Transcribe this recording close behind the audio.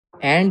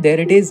And there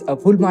it is, a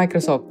full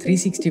Microsoft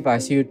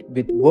 365 suite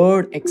with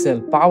Word,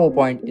 Excel,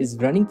 PowerPoint is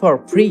running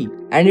for free.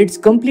 And it's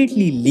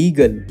completely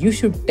legal. You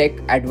should take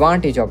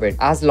advantage of it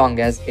as long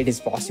as it is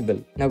possible.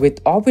 Now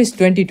with Office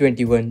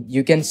 2021,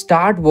 you can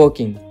start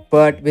working.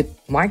 But with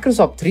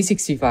Microsoft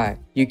 365,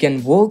 you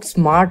can work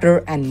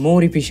smarter and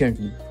more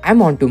efficiently.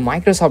 I'm on to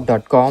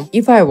Microsoft.com.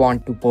 If I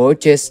want to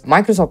purchase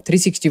Microsoft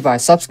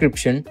 365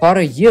 subscription for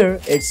a year,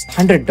 it's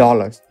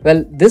 $100.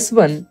 Well, this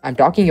one I'm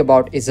talking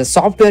about is a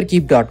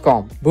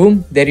softwarekeep.com.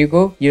 Boom, there you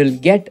go. You'll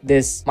get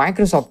this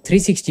Microsoft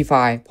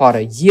 365 for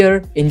a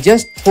year in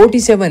just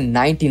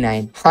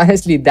 $47.99.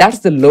 Honestly, that's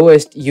the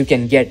lowest you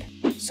can get.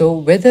 So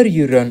whether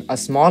you run a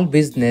small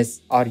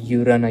business or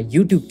you run a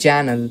YouTube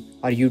channel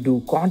or you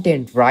do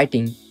content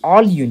writing,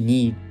 all you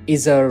need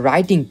is a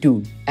writing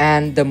tool.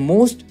 And the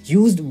most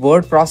used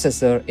word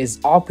processor is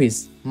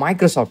Office,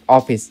 Microsoft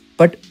Office.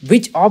 But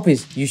which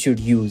Office you should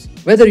use?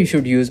 Whether you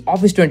should use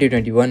Office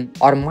 2021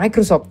 or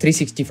Microsoft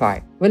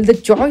 365? Well, the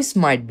choice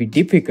might be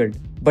difficult,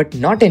 but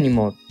not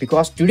anymore,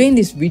 because today in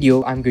this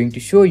video I'm going to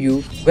show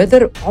you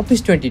whether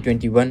Office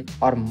 2021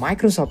 or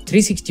Microsoft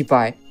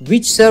 365,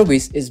 which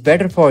service is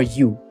better for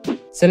you.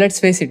 So let's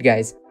face it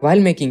guys, while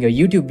making a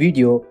YouTube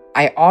video,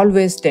 I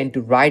always tend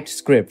to write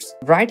scripts.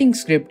 Writing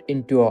script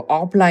into an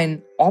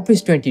offline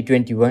Office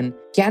 2021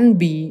 can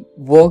be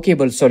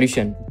workable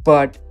solution,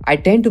 but I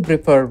tend to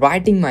prefer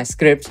writing my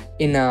scripts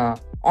in a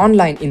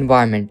online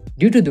environment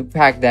due to the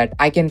fact that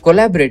I can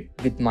collaborate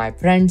with my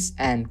friends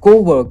and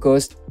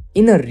co-workers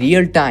in a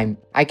real time.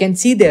 I can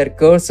see their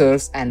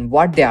cursors and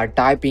what they are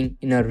typing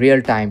in a real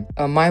time.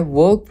 My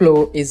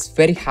workflow is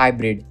very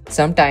hybrid.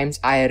 Sometimes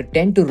I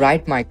tend to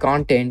write my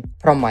content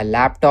from my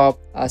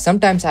laptop.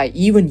 Sometimes I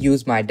even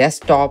use my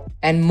desktop,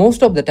 and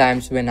most of the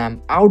times when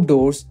I'm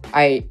outdoors,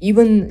 I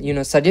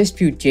even suggest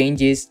few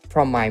changes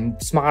from my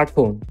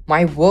smartphone.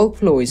 My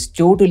workflow is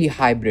totally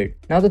hybrid.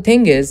 Now the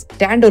thing is,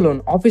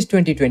 standalone Office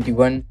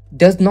 2021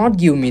 does not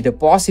give me the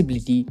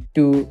possibility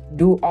to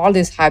do all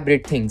these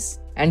hybrid things.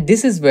 And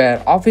this is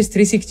where Office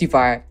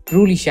 365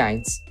 truly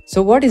shines.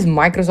 So what is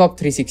Microsoft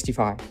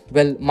 365?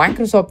 Well,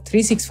 Microsoft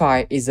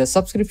 365 is a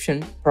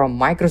subscription from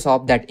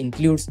Microsoft that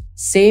includes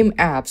same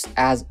apps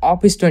as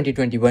Office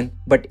 2021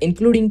 but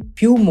including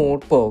few more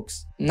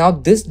perks. Now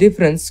this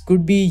difference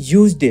could be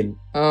huge deal,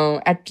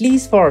 at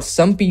least for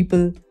some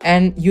people,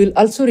 and you'll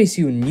also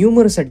receive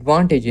numerous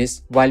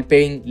advantages while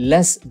paying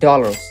less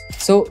dollars.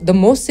 So the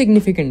most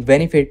significant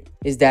benefit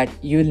is that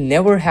you'll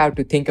never have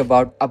to think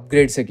about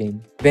upgrades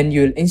again. When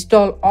you'll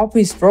install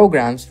Office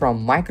programs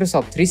from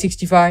Microsoft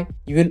 365,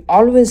 you will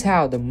always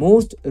have the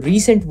most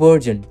recent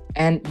version,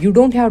 and you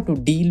don't have to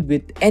deal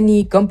with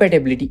any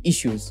compatibility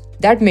issues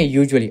that may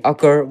usually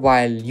occur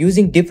while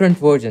using different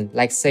versions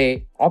like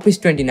say Office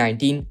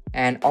 2019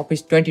 and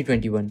Office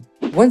 2021.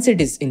 Once it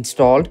is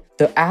installed,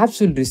 the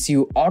apps will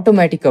receive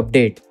automatic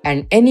update,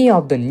 and any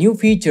of the new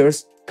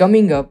features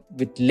coming up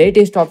with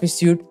latest Office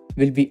suite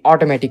will be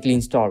automatically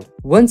installed.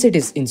 Once it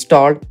is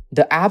installed,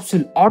 the apps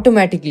will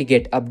automatically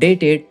get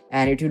updated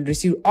and it will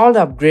receive all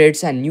the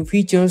upgrades and new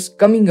features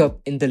coming up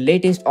in the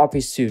latest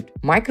Office suite.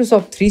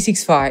 Microsoft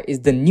 365 is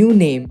the new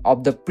name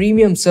of the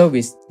premium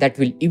service that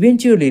will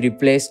eventually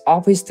replace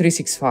Office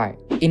 365.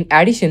 In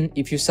addition,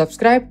 if you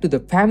subscribe to the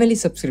family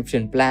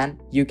subscription plan,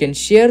 you can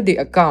share the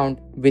account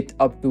with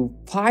up to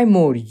 5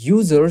 more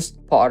users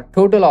for a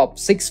total of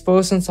 6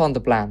 persons on the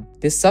plan.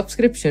 This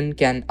subscription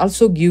can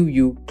also give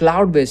you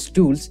cloud-based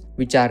tools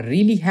which are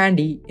really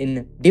handy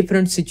in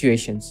different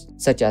situations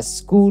such as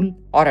school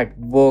or at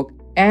work,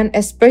 and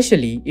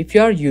especially if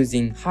you are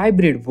using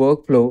hybrid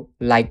workflow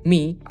like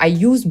me. I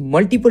use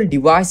multiple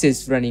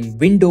devices running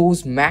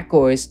Windows,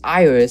 macOS,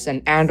 iOS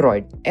and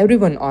Android.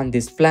 Everyone on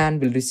this plan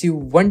will receive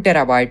 1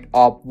 terabyte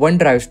of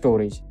OneDrive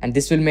storage, and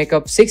this will make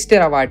up 6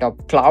 terabyte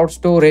of cloud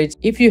storage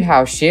if you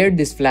have shared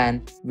this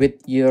plan with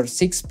your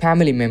 6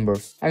 family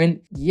members. I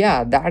mean,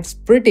 yeah, that's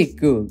pretty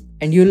cool.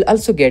 And you'll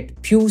also get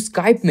few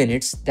Skype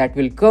minutes that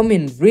will come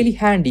in really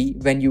handy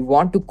when you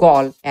want to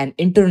call an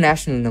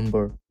international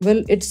number.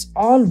 Well, it's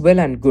all well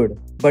and good,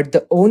 but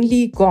the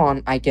only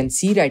con I can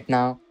see right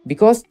now,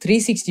 because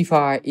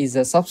 365 is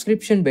a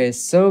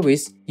subscription-based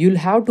service, you'll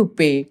have to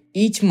pay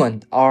each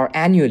month or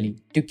annually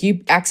to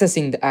keep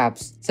accessing the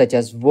apps such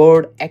as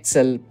Word,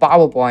 Excel,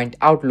 PowerPoint,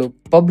 Outlook,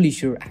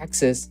 Publisher,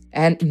 Access,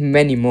 and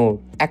many more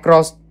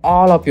across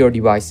all of your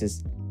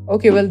devices.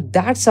 Okay, well,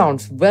 that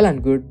sounds well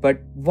and good, but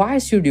why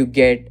should you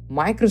get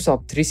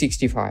Microsoft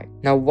 365?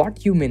 Now,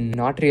 what you may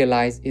not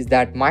realize is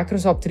that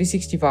Microsoft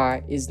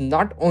 365 is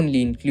not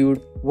only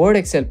include Word,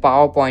 Excel,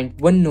 PowerPoint,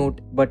 OneNote,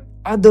 but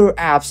other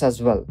apps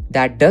as well.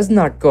 That does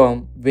not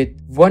come with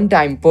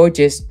one-time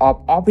purchase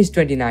of Office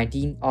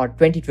 2019 or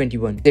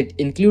 2021. It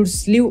includes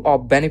slew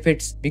of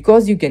benefits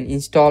because you can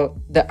install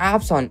the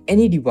apps on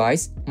any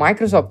device.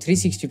 Microsoft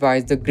 365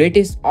 is the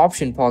greatest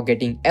option for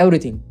getting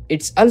everything.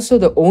 It's also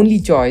the only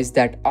choice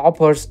that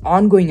offers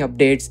ongoing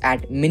updates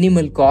at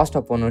minimal cost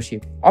of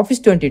ownership. Office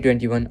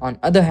 2021, on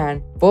other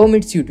hand,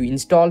 permits you to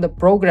install the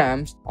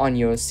programs on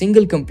your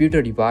single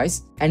computer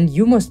device, and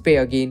you must pay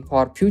again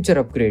for future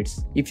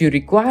upgrades. If you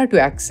require to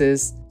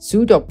access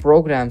suite of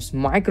programs,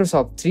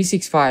 Microsoft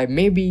 365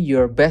 may be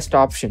your best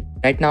option.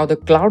 Right now, the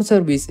cloud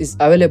service is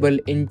available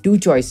in two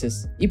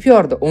choices. If you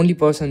are the only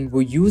person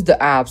who use the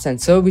apps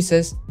and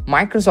services,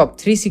 Microsoft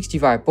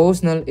 365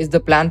 Personal is the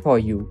plan for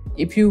you.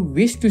 If you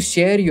wish to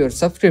share your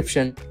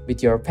subscription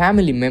with your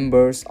family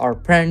members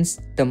or friends,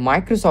 the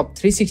Microsoft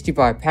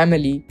 365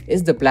 Family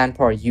is the plan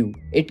for you.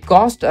 It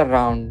costs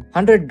around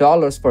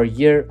 $100 per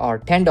year or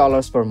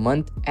 $10 per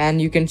month,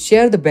 and you can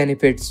share the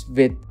benefits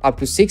with up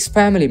to 6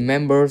 family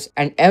members,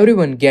 and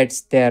everyone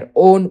gets their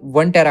own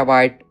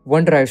 1TB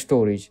OneDrive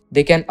storage.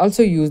 They can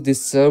also use these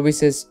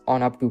services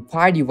on up to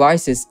 5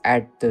 devices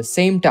at the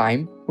same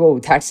time. Whoa,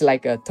 that's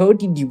like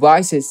 30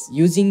 devices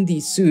using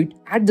the suite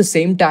at the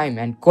same time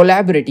and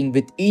collaborating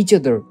with each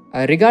other.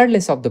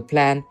 Regardless of the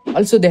plan,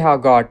 also they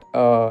have got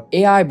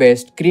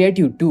AI-based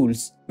creative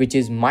tools, which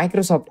is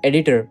Microsoft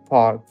Editor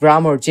for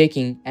grammar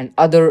checking and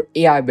other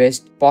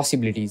AI-based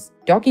possibilities.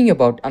 Talking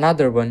about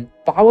another one,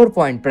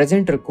 PowerPoint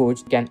Presenter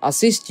Coach can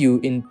assist you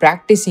in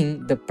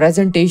practicing the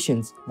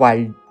presentations,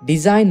 while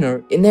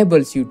Designer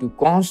enables you to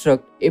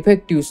construct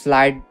effective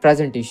slide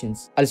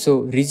presentations.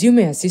 Also,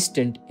 Resume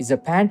Assistant is a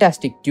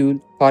fantastic tool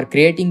for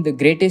creating the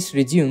greatest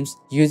resumes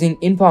using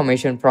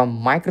information from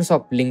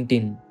Microsoft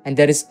LinkedIn. And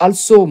there is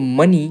also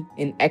Money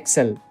in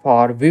Excel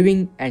for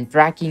viewing and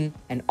tracking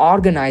and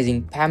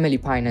organizing family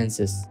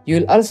finances.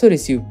 You will also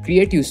receive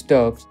creative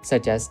stuff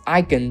such as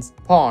icons,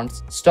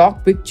 fonts,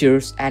 stock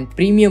pictures, and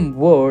premium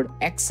Word,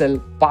 Excel,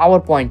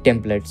 PowerPoint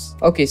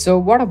templates. Okay, so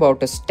what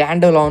about a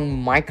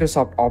standalone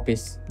Microsoft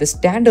Office? The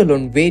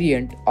standalone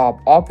variant of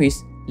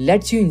Office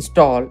lets you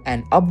install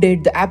and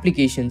update the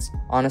applications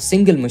on a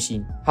single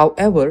machine.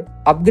 However,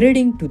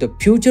 upgrading to the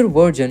future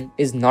version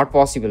is not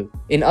possible.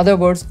 In other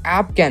words,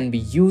 app can be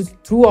used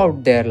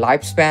throughout their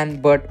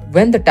lifespan, but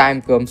when the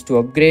time comes to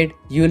upgrade,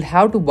 you will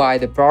have to buy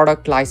the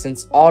product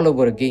license all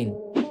over again.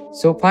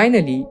 So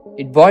finally,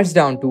 it boils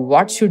down to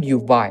what should you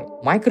buy,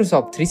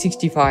 Microsoft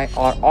 365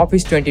 or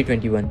Office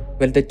 2021?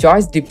 Well, the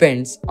choice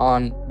depends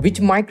on which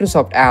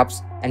Microsoft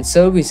apps and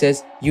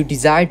services you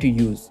desire to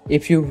use.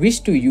 If you wish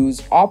to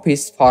use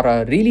Office for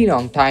a really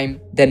long time,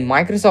 then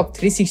Microsoft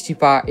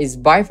 365 is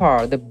by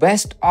far the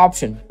best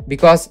option,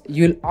 because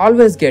you'll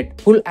always get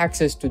full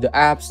access to the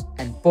apps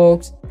and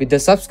perks with the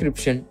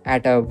subscription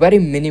at a very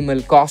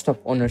minimal cost of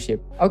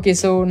ownership. Okay,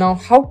 so now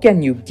how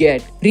can you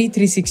get free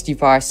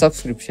 365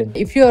 subscription?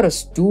 If you are a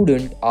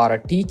student or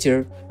a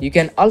teacher, you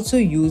can also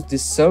use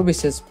these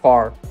services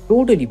for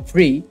totally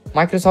free.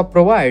 Microsoft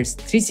provides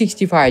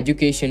 365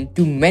 education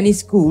to many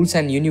schools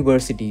and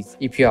universities.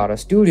 If you are a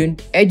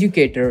student,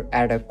 educator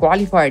at a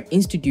qualified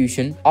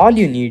institution, all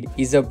you need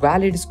is a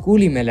valid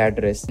school email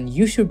address, and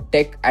you should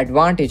take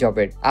advantage of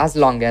it as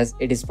long as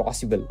it is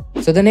possible.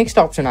 So the next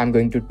option I'm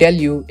going to tell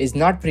you is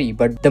not free,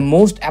 but the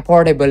most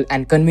affordable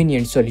and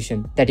convenient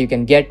solution that you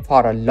can get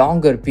for a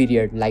longer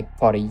period, like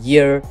for a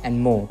year and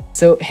more.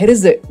 So here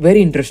is the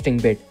very interesting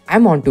bit.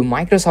 I'm on to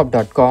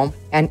Microsoft.com,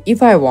 and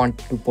if I want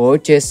to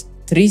purchase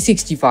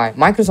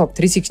Microsoft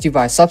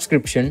 365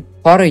 subscription,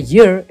 for a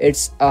year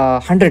it's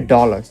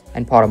 $100,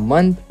 and for a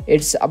month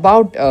it's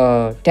about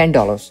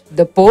 $10.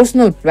 The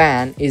personal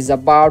plan is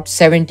about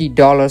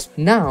 $70.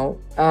 Now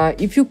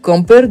if you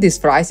compare these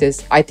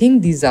prices, I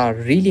think these are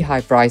really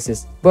high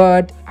prices,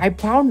 but I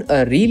found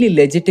a really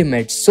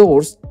legitimate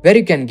source where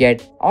you can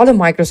get all the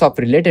Microsoft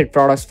related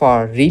products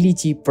for a really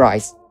cheap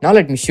price. Now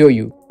let me show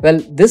you. Well,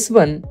 this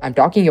one I'm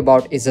talking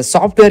about is a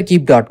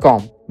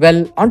softwarekeep.com.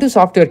 Well, onto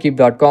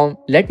softwarekeep.com,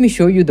 let me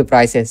show you the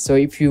prices. So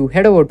if you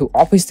head over to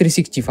Office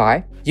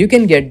 365, you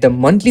can get the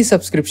monthly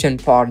subscription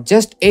for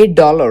just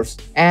 $8,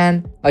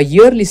 and a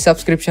yearly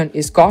subscription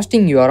is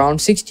costing you around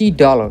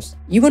 $60.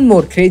 Even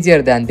more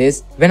crazier than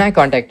this, when I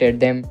contacted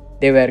them,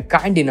 they were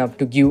kind enough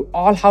to give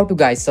all How To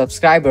Guys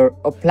subscriber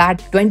a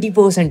flat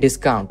 20%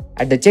 discount.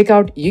 At the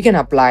checkout, you can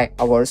apply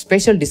our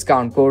special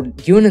discount code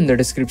given in the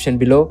description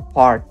below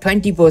for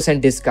 20%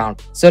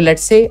 discount. So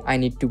let's say I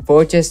need to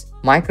purchase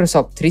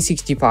Microsoft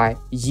 365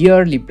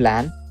 yearly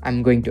plan.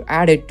 I'm going to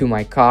add it to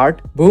my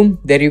cart. Boom,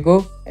 there you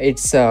go.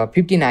 It's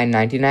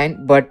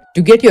 $59.99. But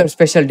to get your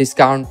special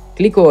discount,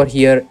 click over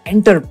here,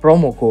 enter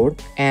promo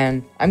code,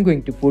 and I'm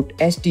going to put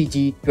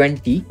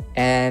STG20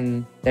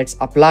 and let's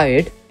apply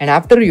it. And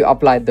after you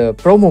apply the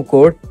promo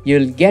code,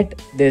 you'll get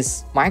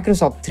this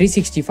Microsoft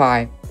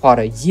 365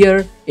 for a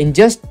year in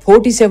just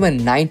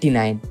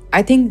 $47.99.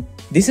 I think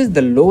this is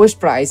the lowest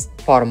price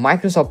for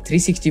Microsoft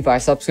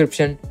 365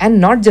 subscription. And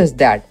not just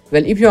that,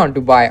 well, if you want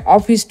to buy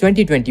Office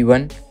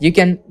 2021, you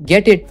can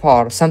get it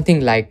for something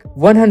like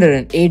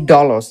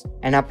 $108,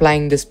 and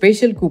applying the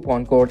special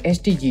coupon code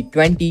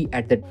STG20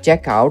 at the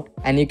checkout,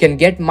 and you can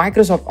get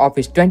Microsoft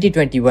Office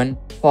 2021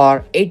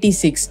 for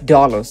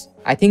 $86.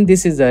 I think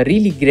this is a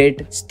really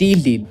great steal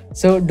deal.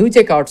 So do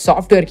check out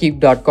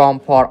softwarekeep.com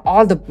for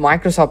all the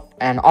Microsoft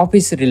and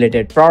Office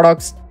related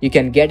products. You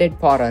can get it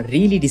for a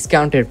really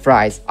discounted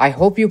price. I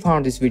hope you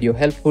found this video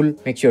helpful.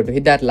 Make sure to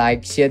hit that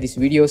like, share this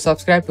video,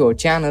 subscribe to our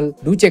channel.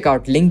 Do check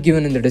out link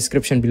given in the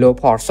description below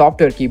for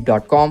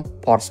softwarekeep.com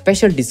for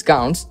special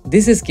discounts.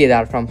 This is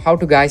Kedar from How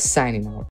To Guys signing out.